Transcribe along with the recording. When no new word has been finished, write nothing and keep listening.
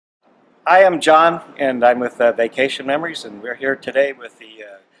I am John, and I'm with Vacation Memories, and we're here today with the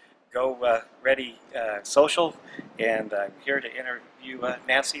Go Ready Social, and I'm here to interview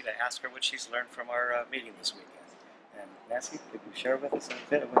Nancy to ask her what she's learned from our meeting this weekend. And Nancy, could you share with us a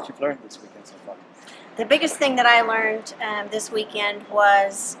bit of what you've learned this weekend so far? The biggest thing that I learned this weekend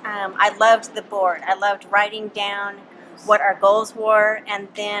was I loved the board. I loved writing down what our goals were, and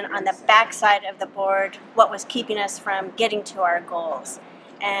then on the back side of the board, what was keeping us from getting to our goals.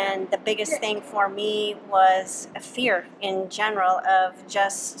 And the biggest thing for me was a fear in general of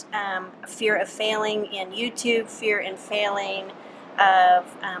just fear of failing in YouTube, fear in failing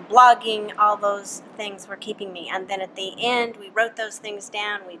of blogging. All those things were keeping me. And then at the end, we wrote those things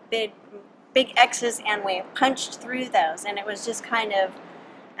down. We big X's, and we punched through those, and it was just kind of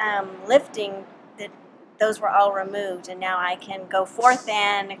lifting that those were all removed, and now I can go forth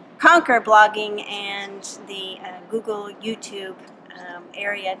and conquer blogging and the Google, YouTube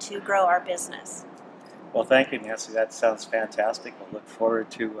area to grow our business. Well, thank you, Nancy. That sounds fantastic. We'll look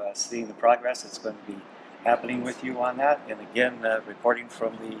forward to seeing the progress that's going to be happening with you on that. And again, reporting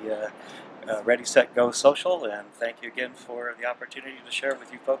from the Ready, Set, Go Social, and thank you again for the opportunity to share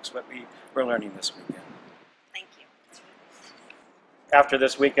with you folks what we were learning this weekend. Thank you. After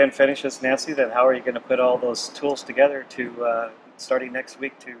this weekend finishes, Nancy, then how are you going to put all those tools together to starting next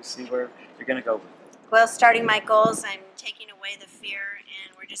week to see where you're going to go with it? Well, starting my goals, I'm taking away the fear,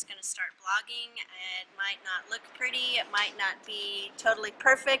 and we're just going to start blogging. It might not look pretty, it might not be totally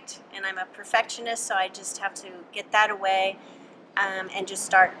perfect, and I'm a perfectionist, so I just have to get that away and just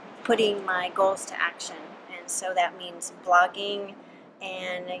start putting my goals to action. And so that means blogging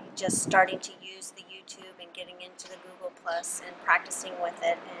and just starting to use the YouTube and getting into the Google Plus and practicing with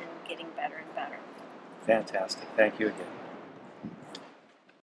it and getting better and better. Fantastic. Thank you again.